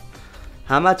نذاشتید.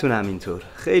 همتون همینطور.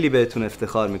 خیلی بهتون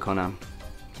افتخار میکنم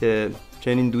که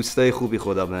چنین دوستای خوبی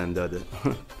خدا بهم داده.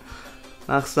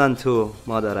 مخصوصا تو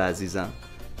مادر عزیزم.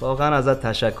 واقعا ازت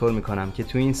تشکر میکنم که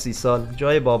تو این 30 سال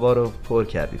جای بابا رو پر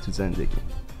کردی تو زندگی.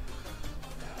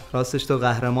 راستش تو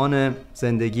قهرمان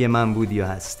زندگی من بودی یا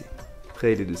هستی.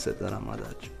 خیلی دوست دارم مادر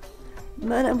جون.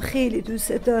 منم خیلی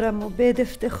دوست دارم و بهت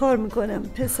افتخار میکنم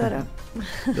پسرم.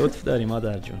 لطف داری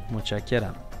مادر جون.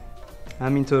 متشکرم.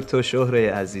 همینطور تو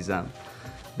شهره عزیزم.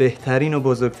 بهترین و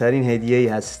بزرگترین هدیه‌ای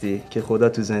هستی که خدا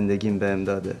تو زندگیم بهم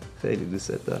داده. خیلی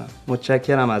دوست دارم.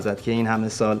 متشکرم ازت که این همه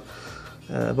سال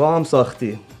با هم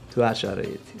ساختی تو هر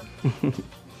شرایطی.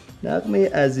 نغمه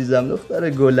عزیزم دختر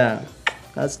گلم،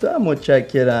 از تو هم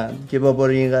متشکرم که بابا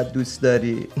رو اینقدر دوست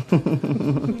داری.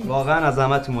 واقعا از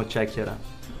همتون متشکرم.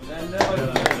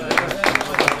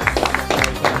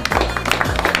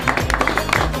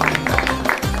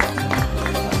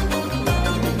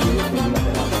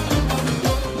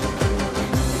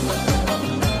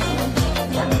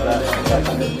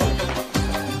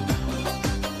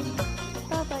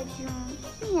 بابا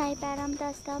جون میای برام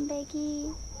داستان بگی؟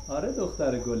 آره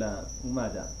دختر گلم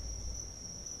اومدم.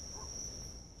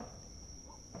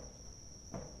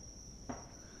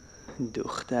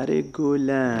 دختر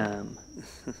گلم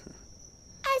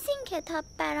از این کتاب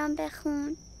برام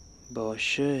بخون.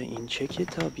 باشه. این چه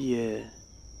کتابیه؟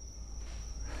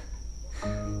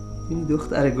 این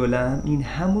دختر گلم این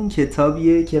همون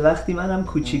کتابیه که وقتی منم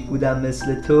کوچیک بودم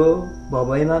مثل تو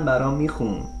بابای من برام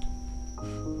میخوند.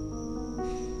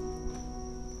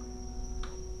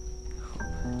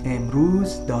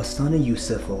 امروز داستان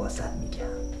یوسف رو واسط میگم.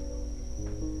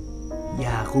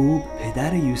 یعقوب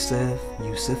پدر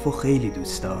یوسف رو خیلی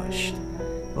دوست داشت.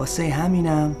 واسه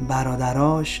همینم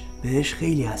برادراش بهش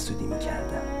خیلی حسودی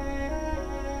میکردن.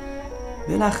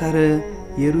 بالاخره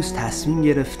یه روز تصمیم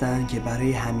گرفتن که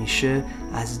برای همیشه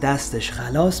از دستش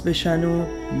خلاص بشن و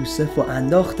یوسف رو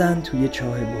انداختن توی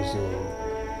چاه بزرگ.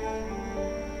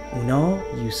 اونا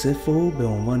یوسف رو به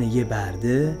عنوان یه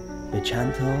برده به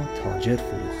چند تا تاجر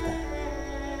فروختن.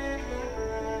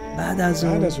 بعد از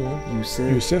اون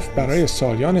یوسف برای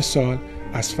سالیان سال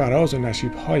از فراز و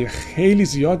نشیب‌های خیلی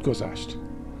زیاد گذشت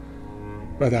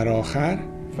و در آخر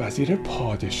وزیر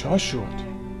پادشاه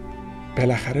شد.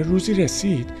 بالاخره روزی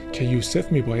رسید که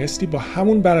یوسف میبایستی با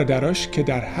همون برادراش که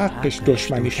در حقش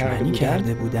دشمنی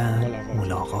کرده بودن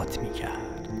ملاقات میکرد.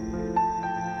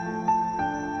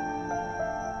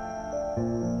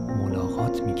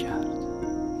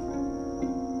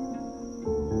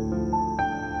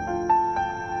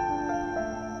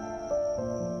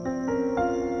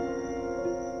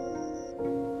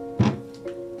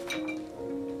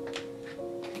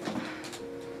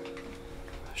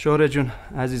 شهره جون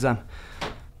عزیزم،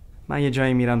 من یه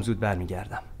جایی میرم، زود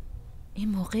برمیگردم. این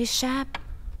موقع شب؟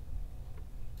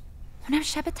 اونم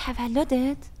شب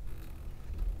تولدت؟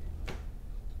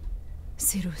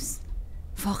 سیروس،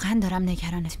 واقعا دارم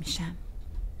نگرانت میشم.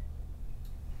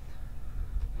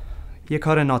 یه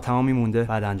کار ناتمامی مونده،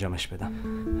 بعد انجامش بدم.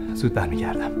 زود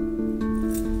برمیگردم.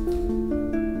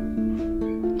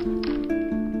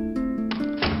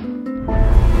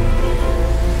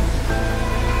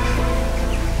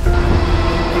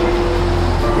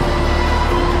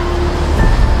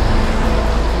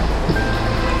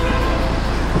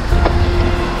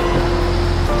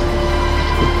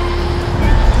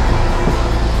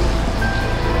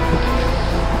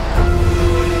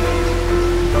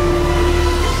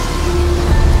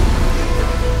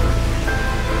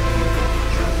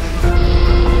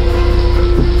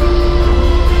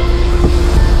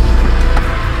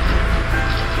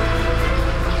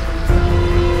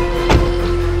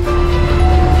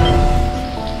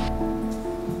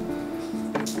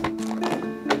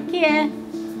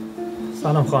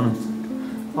 سلام خانم،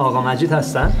 آقا مجید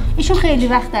هستن؟ ایشون خیلی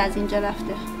وقت از اینجا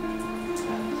رفته.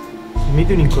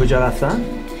 میدونین کجا رفتن؟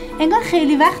 انگار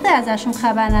خیلی وقت ازشون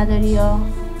خبر نداری یا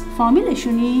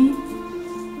فامیلشونی؟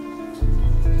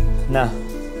 نه،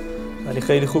 ولی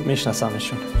خیلی خوب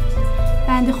میشناسمشون.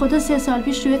 بنده خدا 3 سال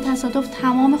پیش روی تصادف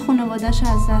تمام خانواده‌اش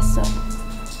از دست داد.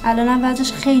 الانم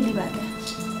وضعش خیلی بده.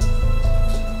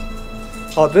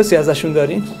 آدرسی ازشون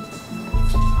دارین؟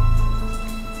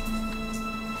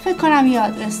 فکر کنم یه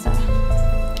آدرس دارم.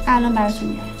 الان براتون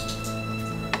میارم.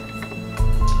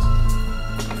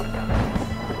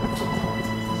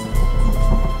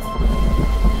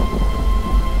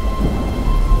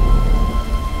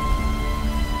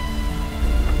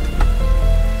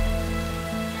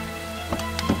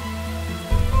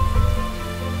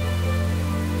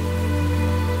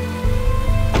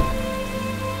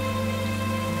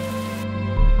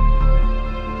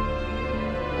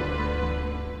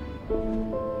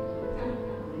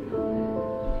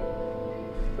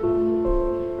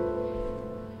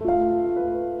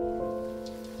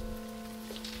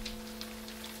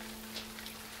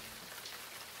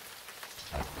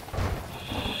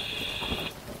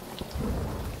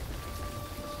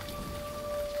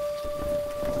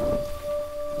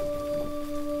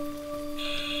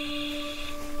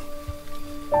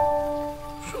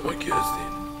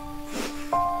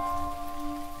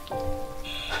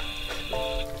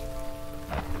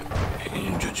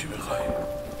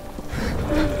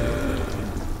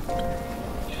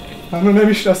 منو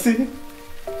نمیشناسی؟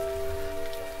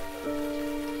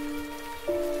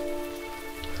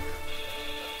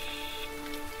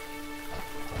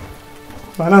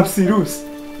 منم سیروس،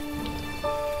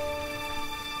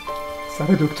 سر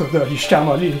دکتر داریوش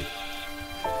کمالی.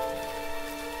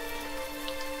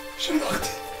 شناختی؟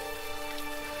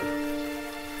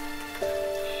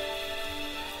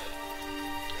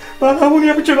 من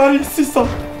همونیم که برای 30 سال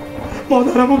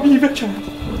مادرمو بیوه کرد.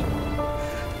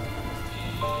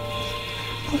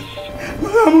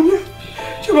 همونیه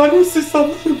که من این 30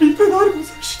 سال رو بی پدر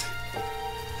گذاشته،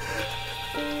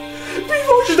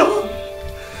 بی وجدان.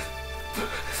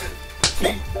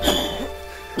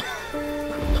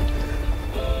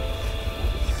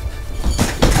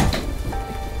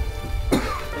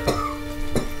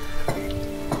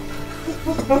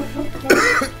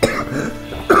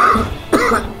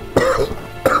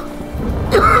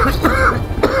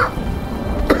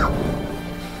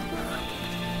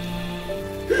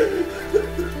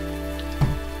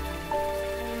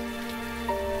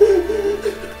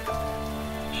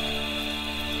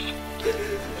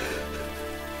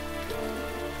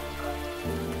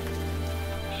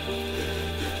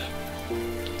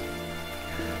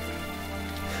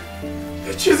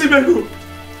 چیزی بگو،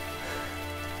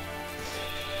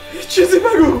 چیزی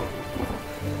بگو.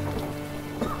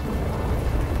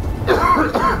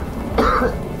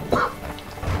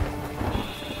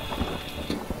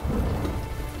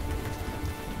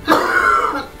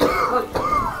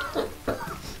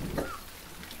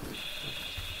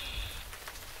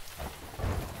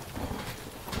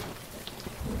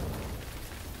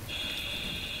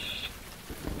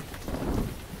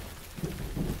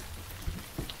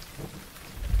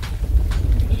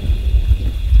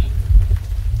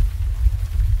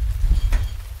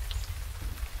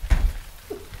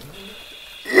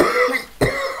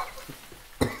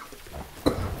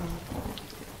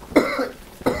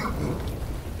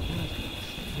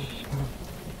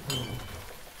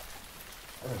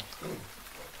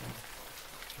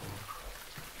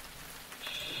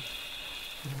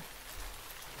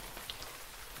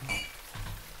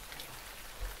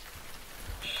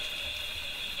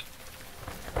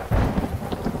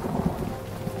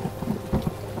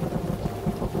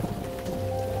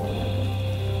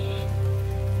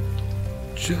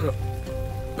 چرا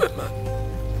به من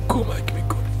کمک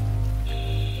میکنی؟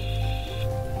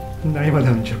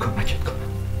 نیومدم اینجا کمکت کنم.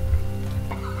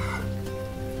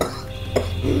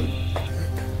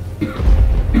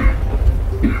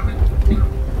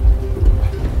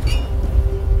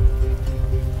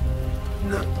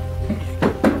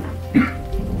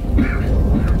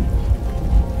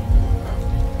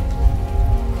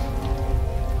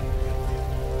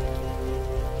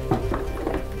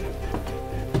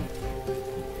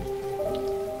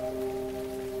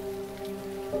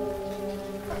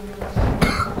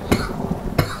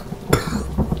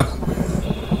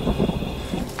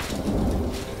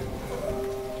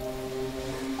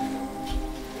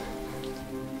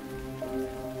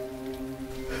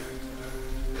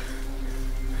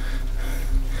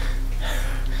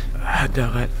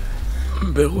 حداقل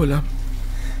به قولم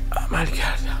عمل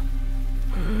کردم.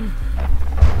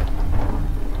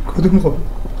 کدوم قول؟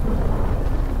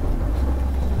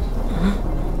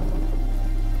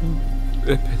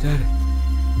 به پدره.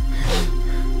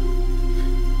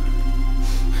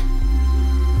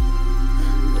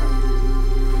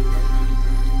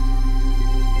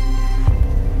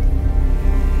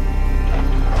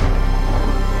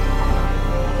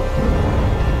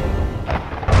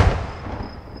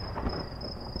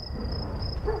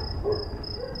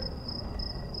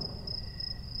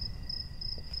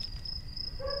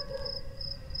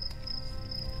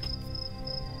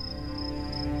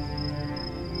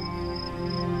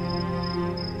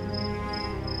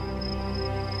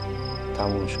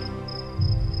 تمومش کن.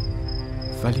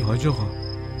 ولی حاج آقا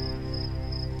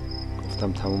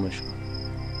گفتم تمومش کن.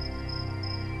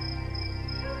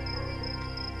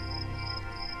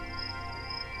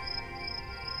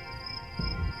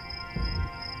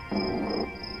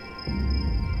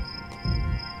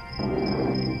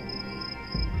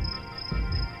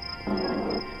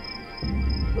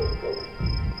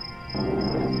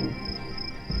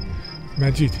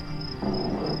 مجید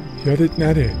یادت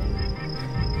نره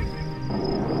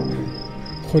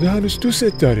خدا هنوز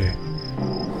دوستت داره.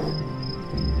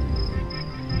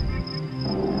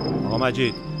 آقا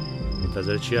مجید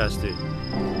منتظر چی هستی؟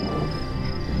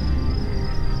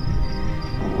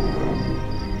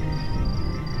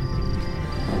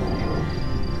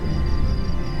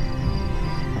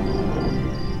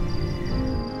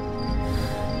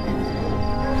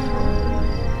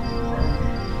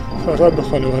 فقط به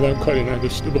خانوادم کاری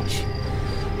نداشته باش.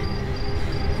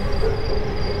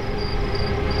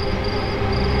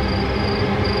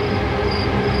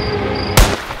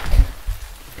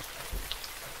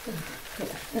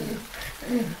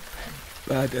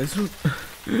 بعد از اون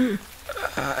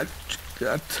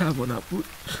هرچقدر توانم بود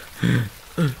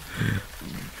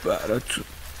براتون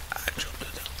انجام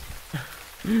دادم.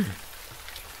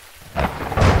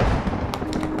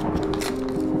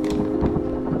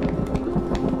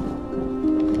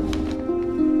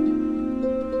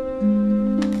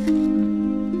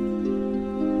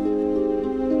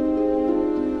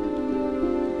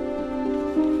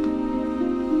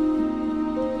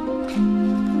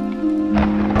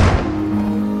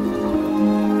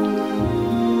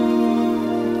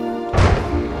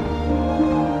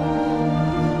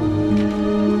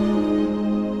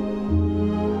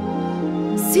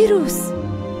 سیروس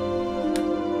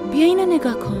بیا اینو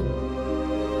نگاه کن.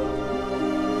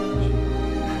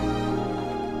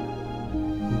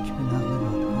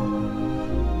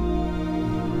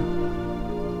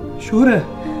 شوره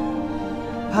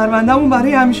پرونده‌مون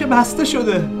برای همیشه بسته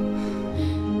شده.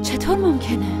 چطور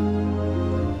ممکنه؟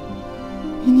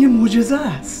 این یه معجزه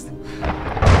است.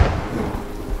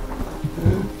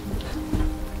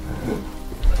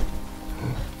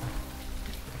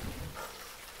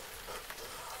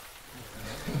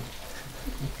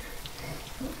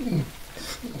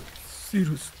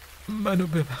 سیروس منو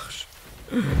ببخش.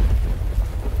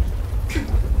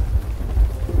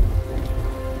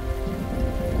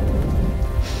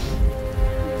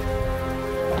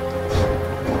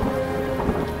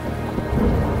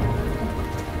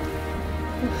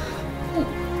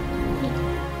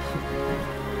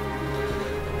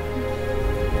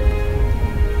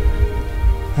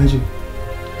 مجید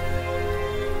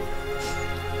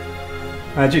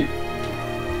مجید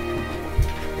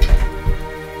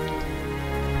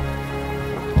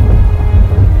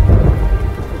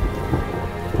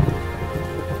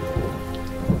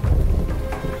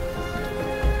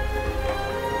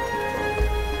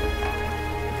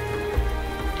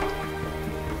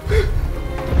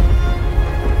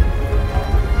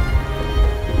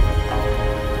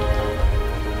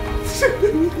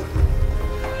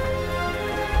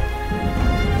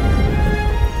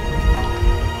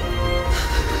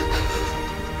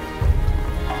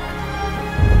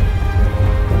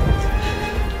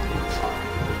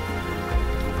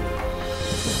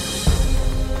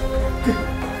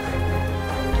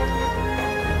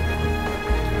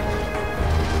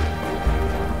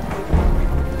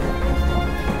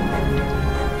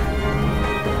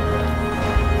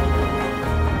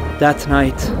That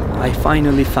night, I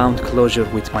finally found closure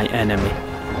with my enemy.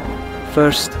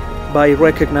 First, by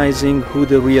recognizing who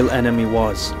the real enemy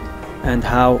was, and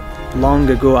how long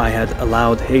ago I had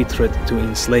allowed hatred to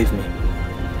enslave me.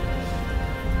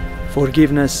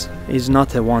 Forgiveness is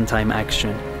not a one-time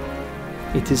action.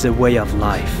 It is a way of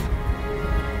life.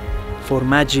 For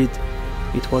Majid,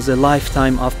 it was a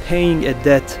lifetime of paying a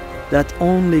debt that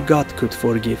only God could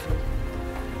forgive.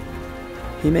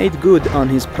 He made good on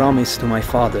his promise to my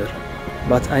father,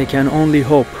 but I can only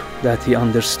hope that he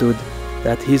understood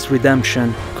that his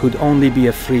redemption could only be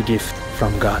a free gift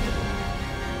from God.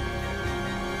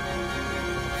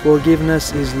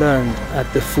 Forgiveness is learned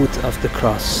at the foot of the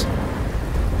cross.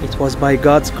 It was by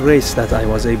God's grace that I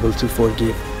was able to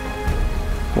forgive.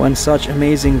 When such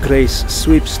amazing grace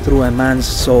sweeps through a man's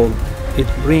soul, it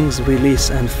brings release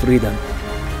and freedom.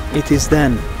 It is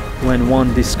then when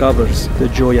one discovers the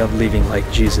joy of living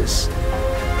like Jesus.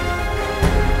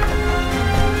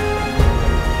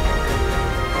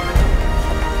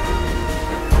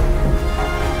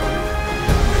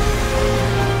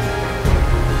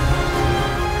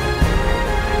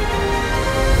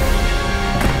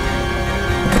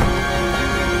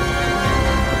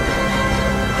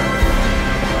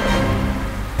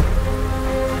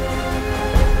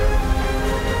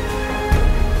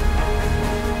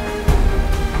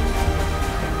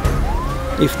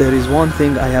 If there is one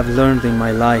thing I have learned in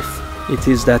my life, it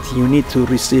is that you need to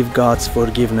receive God's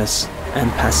forgiveness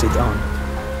and pass it on.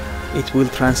 It will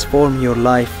transform your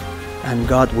life, and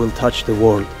God will touch the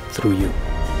world through you.